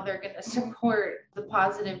know how they're going to support the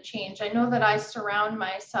positive change. I know that I surround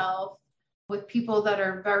myself with people that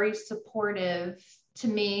are very supportive to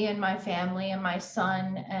me and my family and my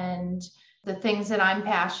son and the things that I'm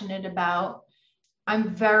passionate about.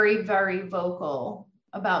 I'm very, very vocal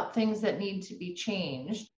about things that need to be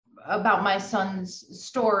changed, about my son's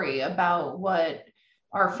story, about what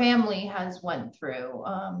our family has went through.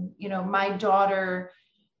 My daughter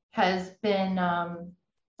has been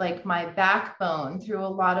like my backbone through a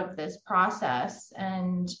lot of this process.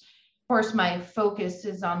 And of course, my focus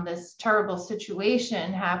is on this terrible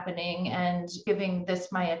situation happening and giving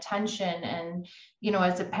this my attention. And,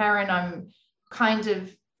 as a parent, I'm kind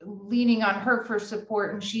of leaning on her for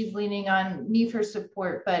support and she's leaning on me for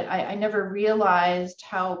support. But I never realized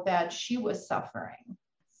how bad she was suffering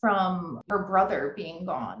from her brother being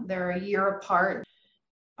gone. They're a year apart.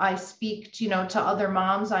 I speak to other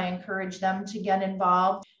moms. I encourage them to get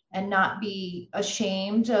involved and not be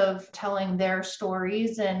ashamed of telling their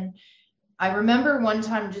stories. And I remember one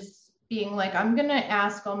time just being like, I'm going to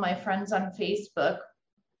ask all my friends on Facebook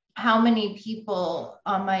how many people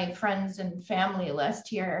on my friends and family list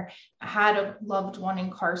here had a loved one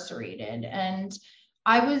incarcerated. And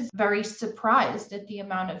I was very surprised at the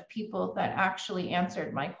amount of people that actually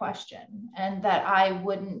answered my question, and that I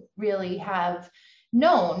wouldn't really have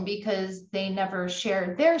known because they never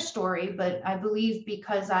shared their story. But I believe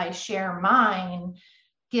because I share mine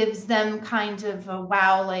gives them kind of a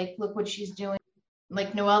wow, like, look what she's doing.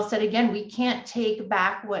 Like Noelle said, again, we can't take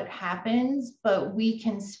back what happens, but we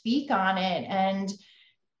can speak on it. And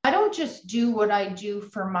I don't just do what I do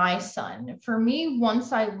for my son. For me,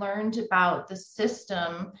 once I learned about the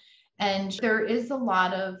system, and there is a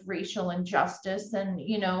lot of racial injustice, and,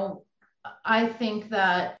 I think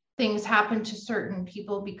that things happen to certain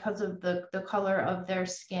people because of the color of their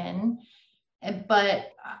skin.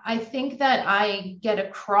 But I think that I get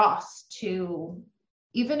across to,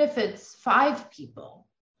 even if it's 5 people,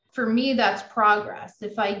 for me, that's progress.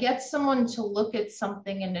 If I get someone to look at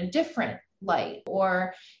something in a different light,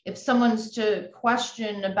 or if someone's to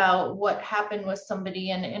question about what happened with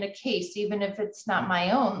somebody in a case, even if it's not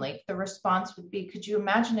my own, like the response would be, could you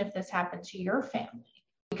imagine if this happened to your family?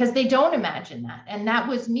 Because they don't imagine that. And that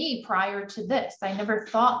was me prior to this. I never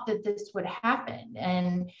thought that this would happen.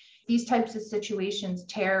 And these types of situations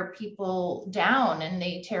tear people down, and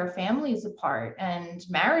they tear families apart, and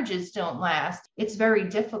marriages don't last. It's very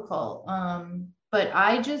difficult. But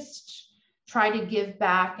I just try to give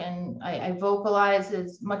back, and I vocalize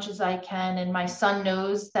as much as I can. And my son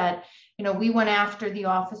knows that, we went after the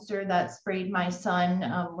officer that sprayed my son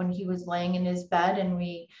when he was laying in his bed, and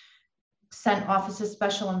we sent Office of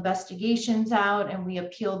Special Investigations out, and we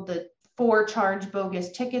appealed the 4-charge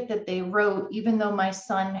bogus ticket that they wrote, even though my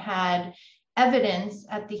son had evidence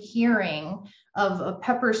at the hearing of a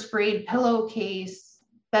pepper sprayed pillowcase,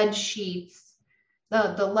 bed sheets,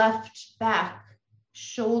 the left back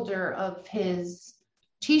shoulder of his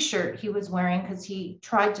t-shirt he was wearing, because he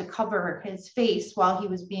tried to cover his face while he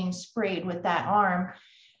was being sprayed with that arm.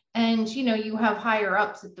 And, you have higher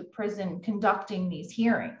ups at the prison conducting these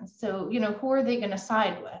hearings. So, who are they going to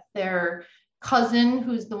side with? Their cousin,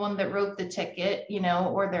 who's the one that wrote the ticket,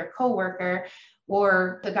 or their coworker,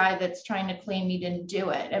 or the guy that's trying to claim he didn't do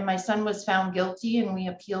it. And my son was found guilty, and we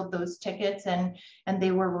appealed those tickets, and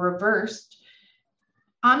they were reversed.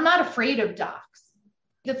 I'm not afraid of docs.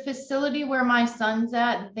 The facility where my son's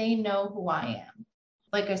at, they know who I am.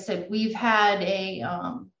 Like I said, we've had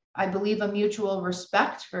I believe a mutual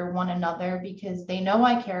respect for one another, because they know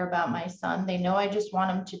I care about my son. They know I just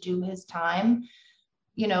want him to do his time,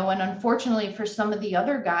 and unfortunately for some of the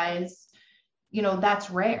other guys, that's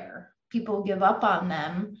rare. People give up on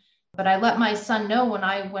them. But I let my son know when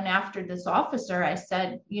I went after this officer, I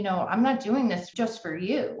said, I'm not doing this just for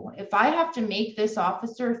you. If I have to make this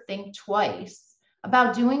officer think twice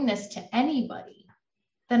about doing this to anybody,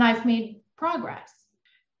 then I've made progress.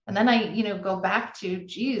 And then I, go back to,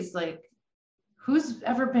 geez, like, who's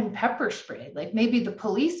ever been pepper sprayed? Like, maybe the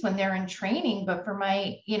police when they're in training, but for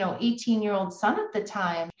my, 18-year-old son at the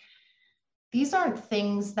time, these aren't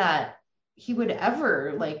things that he would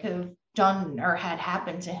ever have done or had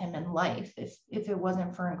happened to him in life if it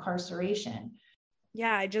wasn't for incarceration.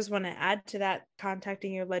 Yeah, I just want to add to that,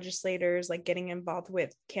 contacting your legislators, like getting involved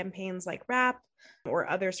with campaigns like RAP or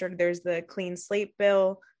other there's the Clean Slate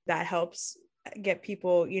bill that helps get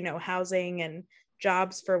people, housing and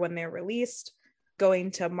jobs for when they're released,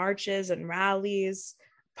 going to marches and rallies,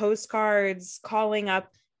 postcards, calling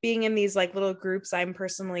up, being in these little groups. I'm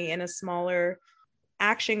personally in a smaller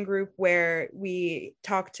action group where we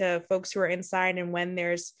talk to folks who are inside, and when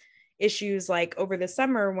there's issues like over the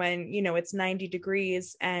summer when, it's 90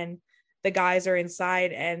 degrees and the guys are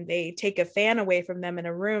inside and they take a fan away from them in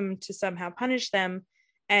a room to somehow punish them,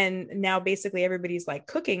 and now basically everybody's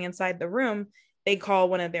cooking inside the room, they call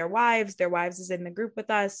one of their wives is in the group with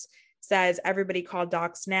us, says everybody call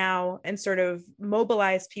docs now, and sort of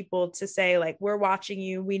mobilize people to say, we're watching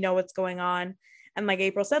you, we know what's going on. And like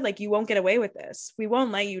April said, you won't get away with this. We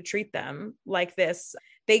won't let you treat them like this.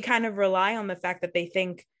 They kind of rely on the fact that they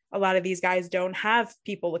think a lot of these guys don't have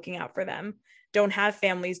people looking out for them, don't have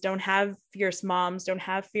families, don't have fierce moms, don't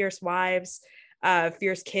have fierce wives,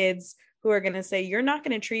 fierce kids who are going to say, you're not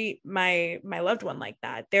going to treat my loved one like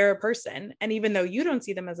that. They're a person. And even though you don't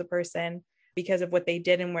see them as a person because of what they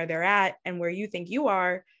did and where they're at and where you think you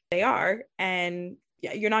are, they are. And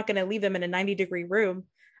you're not going to leave them in a 90-degree room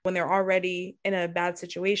when they're already in a bad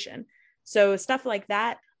situation. So stuff like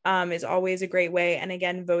that is always a great way. And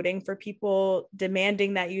again, voting for people,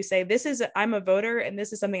 demanding that you say, I'm a voter and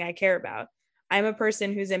this is something I care about. I'm a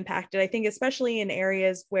person who's impacted. I think especially in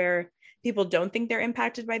areas where people don't think they're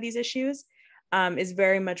impacted by these issues, is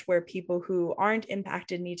very much where people who aren't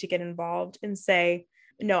impacted need to get involved and say,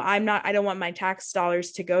 no, I don't want my tax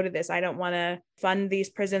dollars to go to this. I don't want to fund these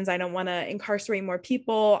prisons. I don't want to incarcerate more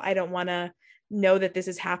people. I don't want to know that this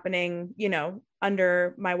is happening,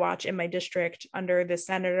 under my watch in my district, under the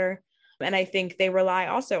senator. And I think they rely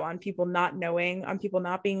also on people not knowing, on people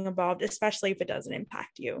not being involved, especially if it doesn't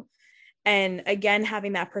impact you. And again,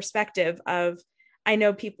 having that perspective of, I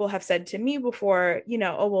know people have said to me before,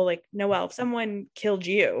 oh, well, like, Noelle, if someone killed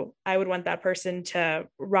you, I would want that person to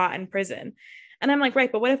rot in prison. And I'm like,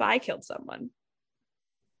 right, but what if I killed someone?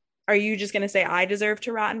 Are you just going to say I deserve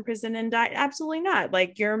to rot in prison and die? Absolutely not.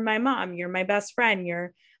 Like, you're my mom, you're my best friend,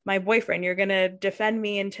 you're my boyfriend, you're going to defend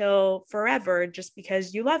me until forever just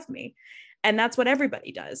because you love me. And that's what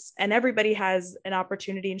everybody does. And everybody has an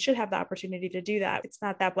opportunity and should have the opportunity to do that. It's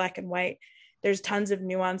not that black and white. There's tons of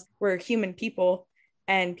nuance. We're human people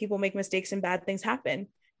and people make mistakes and bad things happen.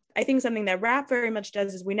 I think something that rap very much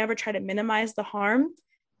does is we never try to minimize the harm.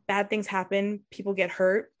 Bad things happen, people get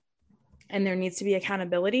hurt, and there needs to be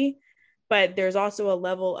accountability. But there's also a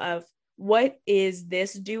level of what is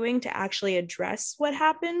this doing to actually address what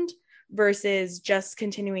happened versus just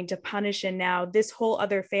continuing to punish. And now this whole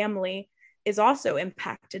other family is also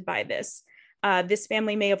impacted by this. This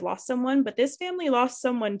family may have lost someone, but this family lost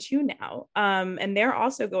someone too now. And they're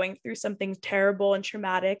also going through something terrible and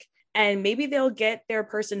traumatic. And maybe they'll get their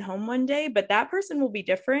person home one day, but that person will be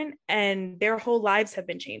different and their whole lives have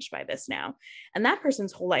been changed by this now. And that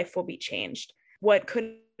person's whole life will be changed. What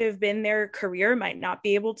could have been their career might not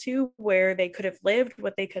be able to, where they could have lived,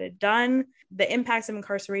 what they could have done. The impacts of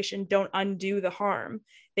incarceration don't undo the harm.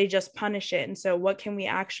 They just punish it. And so what can we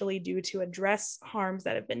actually do to address harms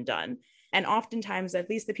that have been done? And oftentimes, at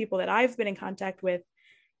least the people that I've been in contact with,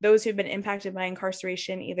 those who've been impacted by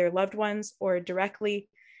incarceration, either loved ones or directly,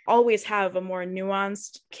 always have a more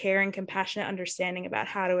nuanced, caring, compassionate understanding about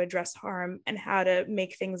how to address harm and how to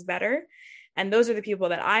make things better. And those are the people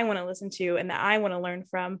that I want to listen to and that I want to learn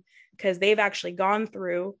from, because they've actually gone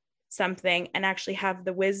through something and actually have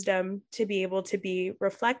the wisdom to be able to be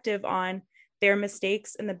reflective on their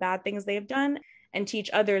mistakes and the bad things they've done and teach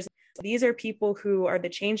others. These are people who are the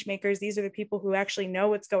change makers. These are the people who actually know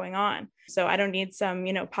what's going on. So I don't need some,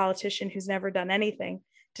 politician who's never done anything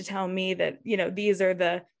to tell me that, these are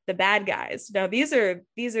the bad guys. No, these are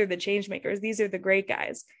the change makers. These are the great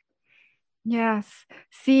guys. Yes,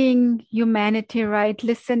 seeing humanity, right?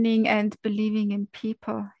 Listening and believing in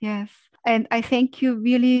people. Yes. And I thank you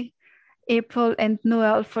really, April and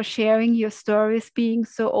Noelle, for sharing your stories, being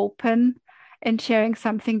so open and sharing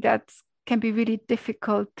something that can be really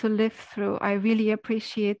difficult to live through. I really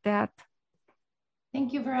appreciate that.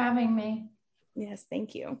 Thank you for having me. Yes,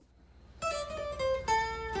 thank you.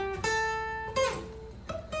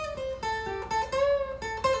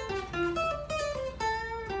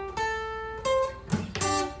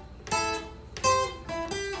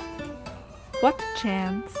 What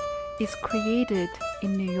Chance is created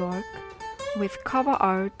in New York with cover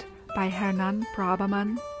art by Hernan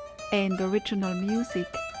Braberman and original music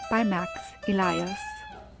by Max Elias.